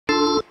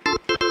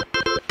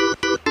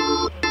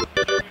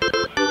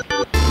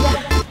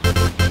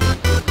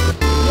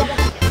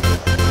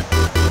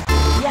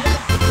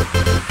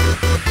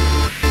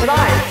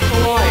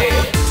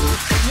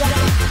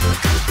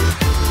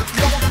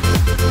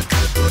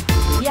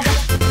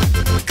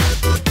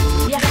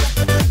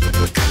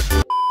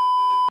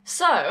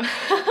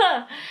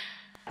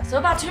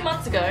2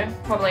 months ago,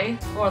 probably,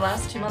 more or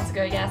less, 2 months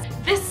ago, yes.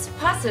 This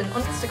person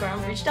on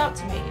Instagram reached out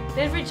to me.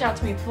 They'd reached out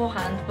to me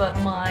beforehand, but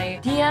my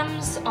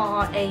DMs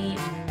are a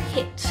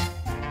pit.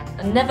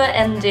 A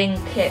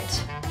never-ending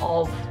pit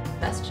of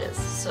messages.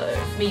 So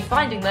me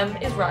finding them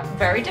is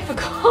very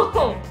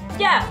difficult.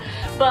 Yeah,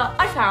 but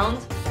I found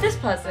this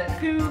person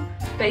who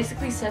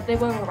basically said they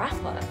were a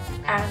rapper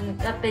and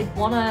that they'd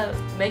want to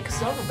make a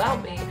song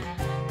about me.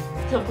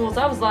 So of course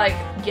I was like,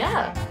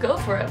 yeah, go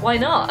for it, why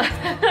not?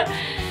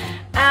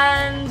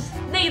 And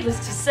needless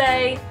to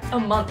say, a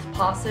month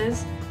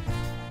passes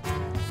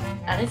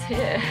and it's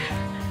here.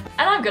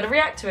 And I'm gonna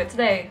react to it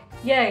today.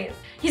 Yay.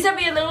 He sent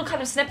me a little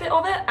kind of snippet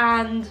of it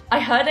and I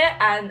heard it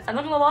and I'm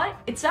not gonna lie,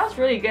 it sounds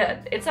really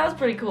good. It sounds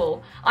pretty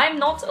cool. I'm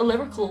not a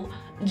lyrical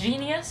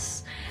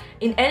genius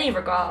in any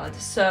regard,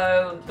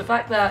 so the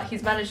fact that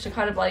he's managed to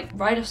kind of like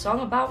write a song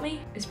about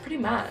me is pretty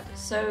mad.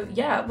 So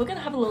yeah, we're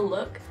gonna have a little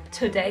look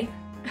today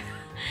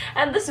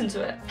and listen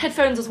to it.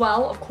 Headphones as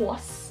well, of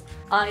course.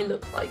 I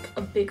look like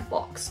a big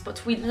box,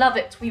 but we love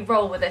it, we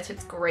roll with it,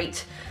 it's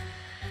great.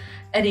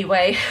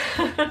 Anyway,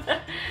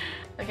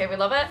 okay, we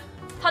love it.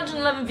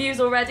 111 views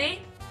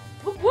already.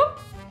 Whoop whoop.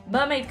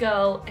 Mermaid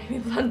Girl,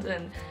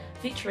 AmyBlunden,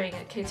 featuring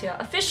KTR.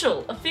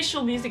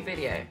 Official music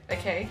video,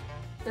 okay?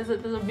 There's a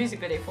music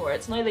video for it.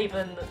 It's not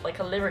even like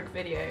a lyric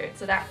video,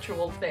 it's an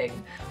actual thing.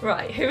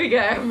 Right, here we go,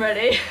 I'm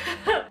ready.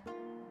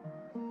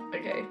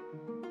 Okay.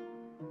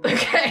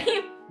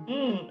 Okay.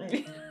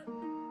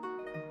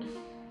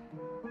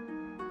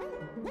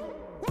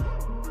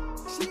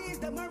 She is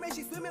the mermaid,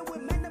 she's swimming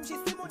with men, she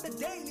swim on the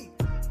daily.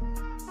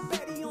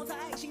 Betty on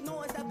time, she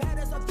knows the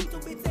baddest of people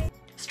be taken.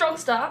 Strong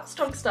start,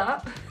 strong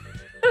start.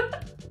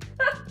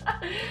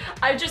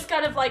 I'm just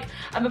kind of like,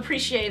 I'm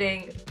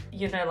appreciating,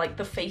 you know, like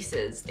the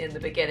faces in the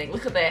beginning.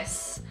 Look at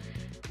this.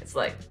 It's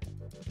like,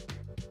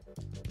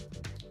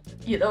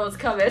 you know what's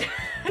coming.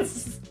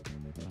 It's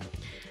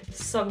a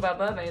song about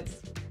mermaids.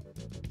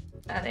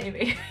 And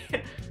Amy.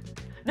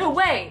 No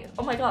way!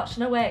 Oh my gosh,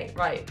 no way.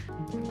 Right.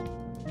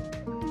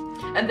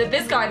 And then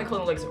this guy in the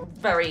corner looks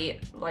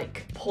very,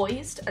 like,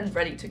 poised and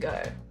ready to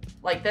go.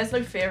 Like, there's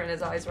no fear in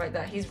his eyes right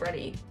there. He's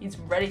ready. He's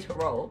ready to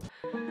roll.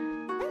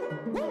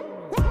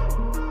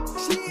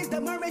 She is the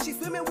mermaid, she's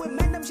swimming with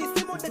men, she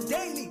swim on the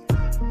daily.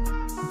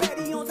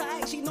 Betty on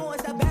time, she knows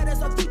the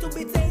baddest of people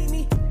be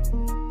me.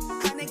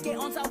 Kinda get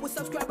on top with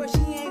subscribers, she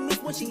ain't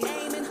miss what she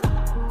aiming.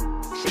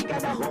 She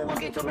got the whole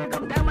working to make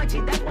them down my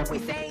cheek, that's what we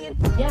saying.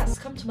 Yes,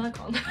 come to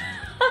Mercon.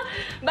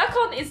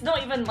 Mercon is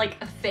not even like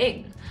a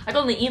thing. I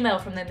got an email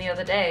from them the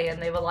other day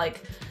and they were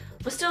like,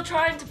 we're still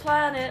trying to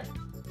plan it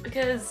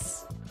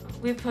because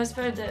we've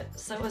postponed it,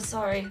 so we're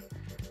sorry.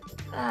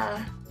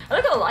 I'm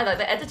not gonna lie though,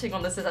 the editing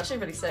on this is actually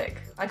really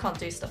sick. I can't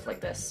do stuff like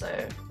this, so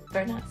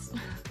very nice.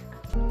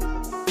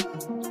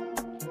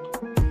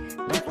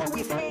 That's what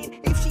we saying.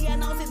 If she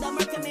announces the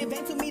Mercon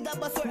event to me, the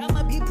bus where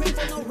I'ma be praying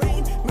for no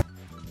rain.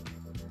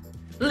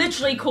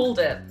 Literally called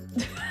it.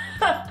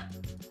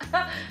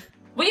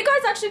 Will you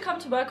guys actually come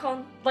to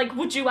Mercon? Like,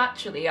 would you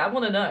actually? I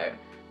want to know.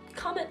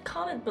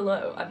 Comment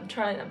below. I'm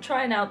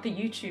trying out the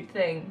YouTube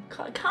thing.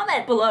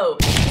 Comment below.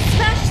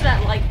 Smash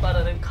that like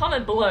button and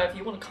comment below if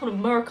you want to come to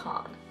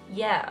Mercon.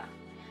 Yeah,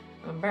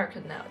 I'm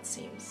American now it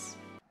seems.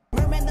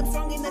 Merman, them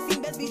strong in the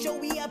scene, best be sure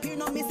we up here,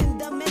 not missing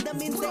them and them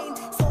insane.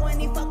 So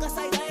any fuck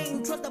aside, I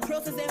ain't trust the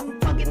process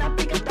and fucking I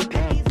pick up the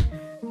pace.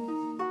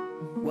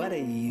 What are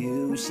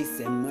you? She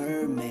said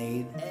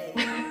mermaid.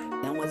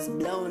 Then was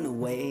blown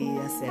away.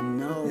 I said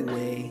no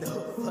way.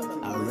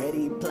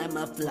 Already planned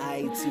my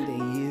flight to the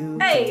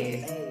UK.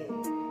 Hey!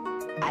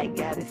 I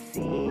gotta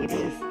see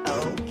this,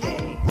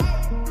 okay.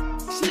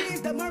 She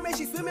is the mermaid,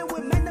 she's swimming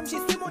with men, she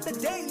swim on the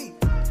daily.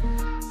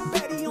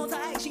 Betty on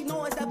time, she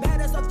knows the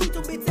baddest of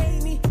people be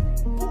me.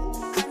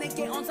 Kinda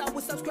get on top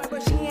with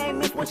subscribers, she ain't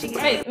miss what she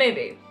ain't.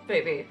 Maybe.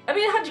 I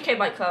mean 100k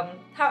might come.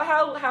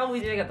 How are we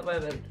doing at the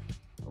moment?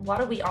 What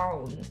are we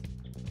on?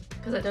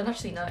 Because I don't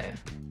actually know.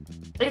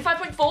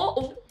 85.4?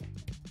 Oh,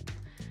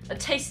 a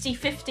tasty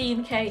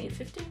 15k.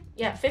 15?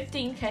 Yeah,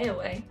 15k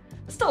away.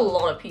 That's still a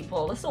lot of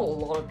people.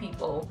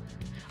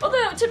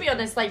 Although, to be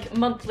honest, like,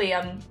 monthly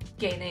I'm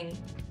gaining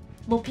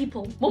more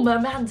people, more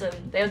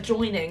mermandom. They are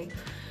joining.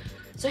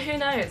 So who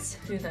knows?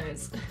 Who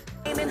knows?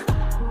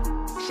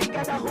 She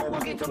got the whole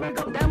working to make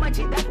them down my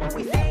cheek, that's what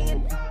we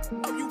saying.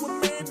 Oh, you a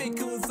man, be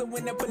cool, so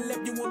when I pull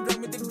up, you won't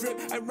drum with the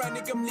drip.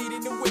 Ironic, I'm leading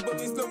the way, but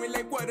it's flowing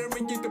like water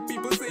and get the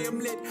people say I'm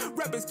lit.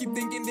 Rappers keep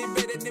thinking they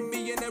better than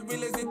me, and I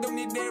realize they don't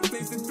need their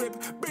place to trip.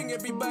 Bring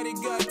everybody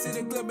God to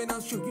the club, and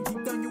I'll show you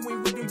deep down you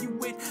ain't with who you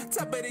with.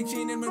 Top of the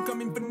chain, and I'm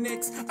coming for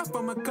next. I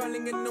found my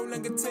calling and no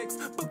longer text.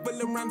 Book full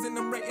of rhymes, and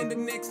I'm writing the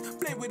next.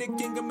 Play with a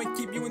king, I'ma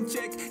keep you in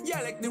check.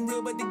 Y'all like the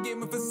real, but the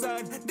game of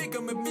facade. They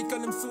come at me, call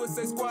them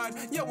Suicide Squad.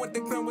 Y'all want the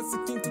crown, what's a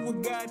king to a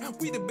god?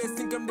 We the best,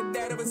 think I'm the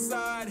dad of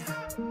Assad.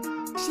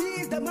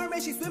 She is the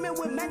mermaid, she's swimming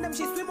with men,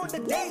 she swim on the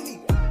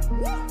daily.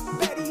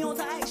 Betty on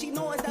time, she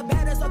knows the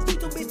baddest of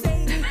people be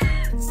me.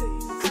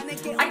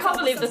 I can't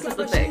believe this is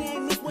the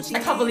thing. I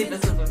can't believe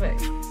this is the thing.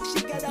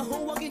 She got a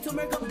whole walking to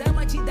make them down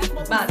my cheek, that's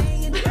what Man.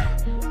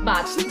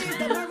 Mad. She is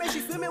the mermaid,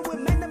 she's swimming with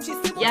men, them she's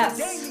swimming Yes.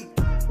 daily.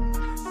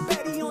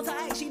 Betty on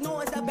time, she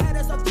knows the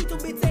baddest of you to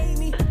betray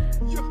me.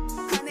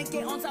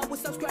 Get on top with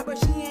subscribers,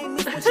 she ain't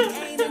miss what she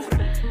aiming.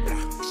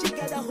 She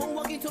got a whole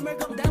walking to her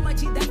come down my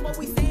cheek, that's what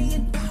we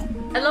saying.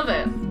 I love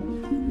it.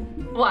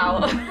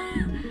 Wow.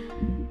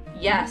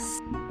 Yes.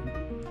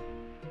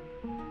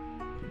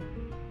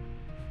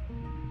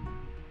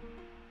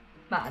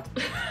 Mad.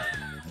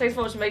 Thanks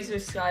for watching, make sure to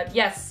subscribe.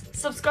 Yes,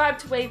 subscribe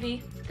to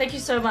Wavy. Thank you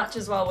so much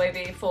as well,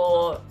 Wavy,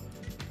 for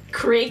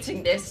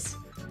creating this.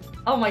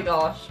 Oh my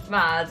gosh,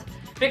 mad.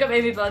 Big up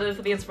AmyBlunden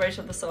for the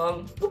inspiration of the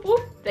song. Whoop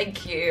whoop.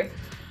 Thank you.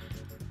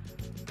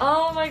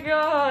 Oh my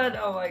god,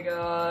 oh my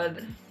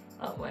god.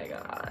 Oh my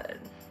god.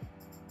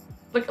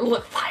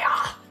 Look,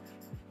 fire!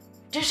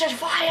 This is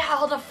fire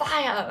on the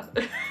fire!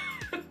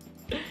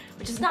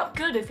 Which is not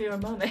good if you're a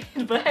mermaid,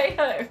 but hey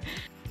ho.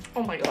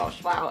 Oh my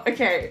gosh, wow,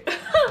 okay.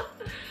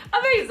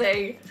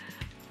 Amazing!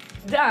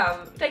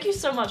 Damn, thank you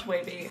so much,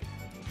 Wavy,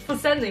 for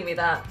sending me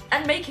that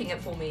and making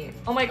it for me.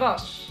 Oh my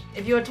gosh.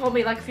 If you had told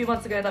me like a few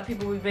months ago that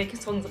people would make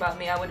songs about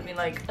me, I would have been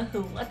like,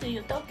 oh, what are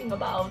you talking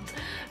about,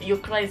 you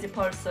crazy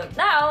person.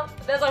 Now,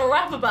 there's a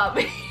rap about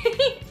me.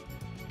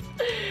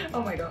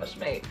 Oh my gosh,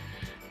 mate.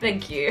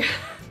 Thank you.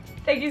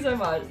 Thank you so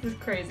much, this is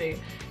crazy.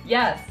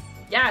 Yes,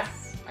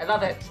 yes, I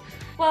love it.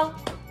 Well,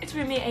 it's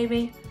with me,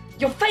 Amy,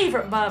 your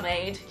favourite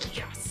mermaid.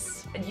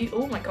 Yes. And you,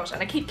 oh my gosh,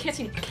 and I keep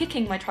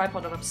kicking my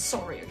tripod and I'm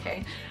sorry,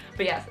 okay?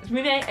 But yes, it's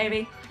me,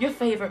 Amy, your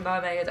favourite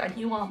mermaid, and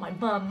you are my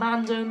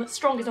mermandom,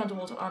 strongest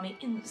underwater army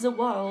in the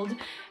world.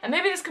 And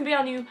maybe this can be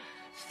our new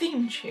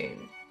theme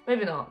tune.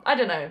 Maybe not, I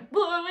don't know.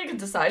 Well, we can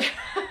decide.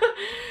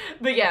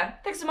 But yeah,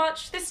 thanks so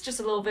much. This is just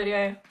a little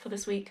video for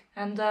this week.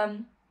 And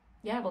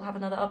yeah, we'll have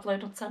another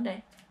upload on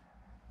Sunday.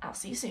 I'll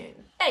see you soon.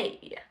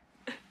 Hey!